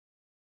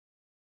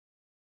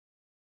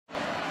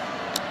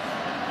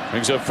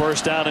Brings up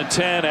first down and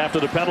 10 after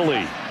the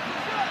penalty.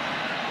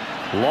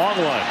 Long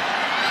one.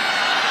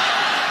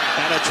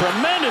 And a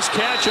tremendous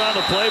catch on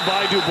the play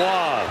by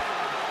Dubois.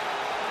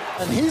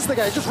 And he's the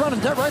guy just running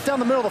right down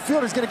the middle of the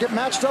field. He's going to get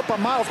matched up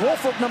on Miles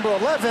Wolfolk, number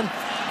 11.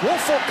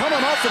 Wolfolk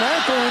coming off an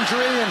ankle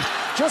injury and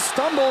just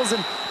stumbles.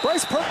 And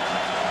Bryce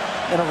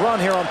and a run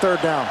here on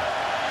third down.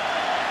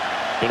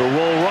 Gonna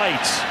roll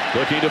right,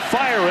 looking to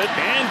fire it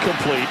and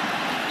complete.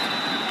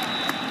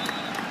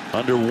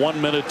 Under 1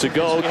 minute to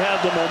go. We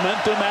have the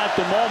momentum at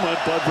the moment,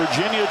 but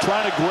Virginia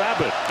trying to grab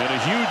it. And a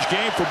huge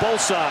game for both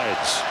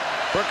sides.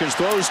 Perkins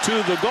throws to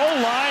the goal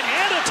line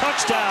and a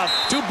touchdown.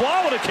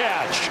 Dubois with a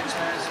catch.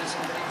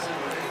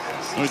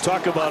 When we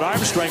talk about arm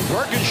strength,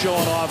 Perkins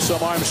showing off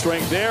some arm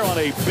strength there on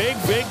a big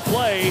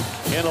play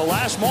in the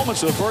last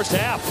moments of the first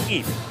half.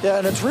 Yeah,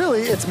 and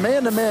it's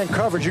man-to-man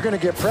coverage. You're going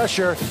to get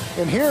pressure.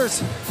 And here's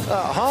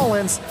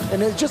Hollins,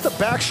 and it's just a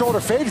back shoulder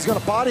fade. He's going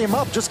to body him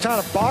up, just kind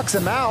of box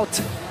him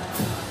out.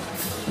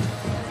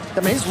 I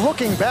mean, he's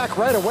looking back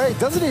right away.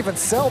 Doesn't even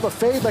sell the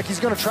fade like he's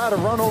going to try to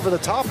run over the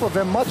top of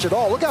him much at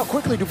all. Look how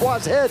quickly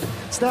Dubois' head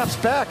snaps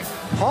back.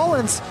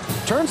 Hollins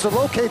turns to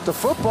locate the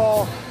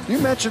football. You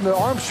mentioned the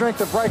arm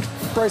strength of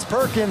Bryce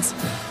Perkins.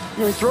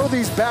 You know, he throw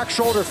these back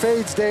shoulder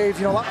fades, Dave.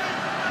 You know,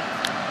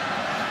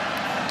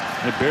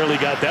 it barely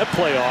got that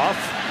play off.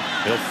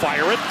 He'll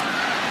fire it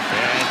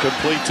and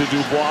complete to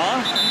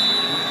Dubois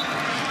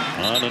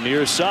on the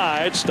near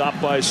side,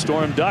 stopped by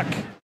Storm Duck.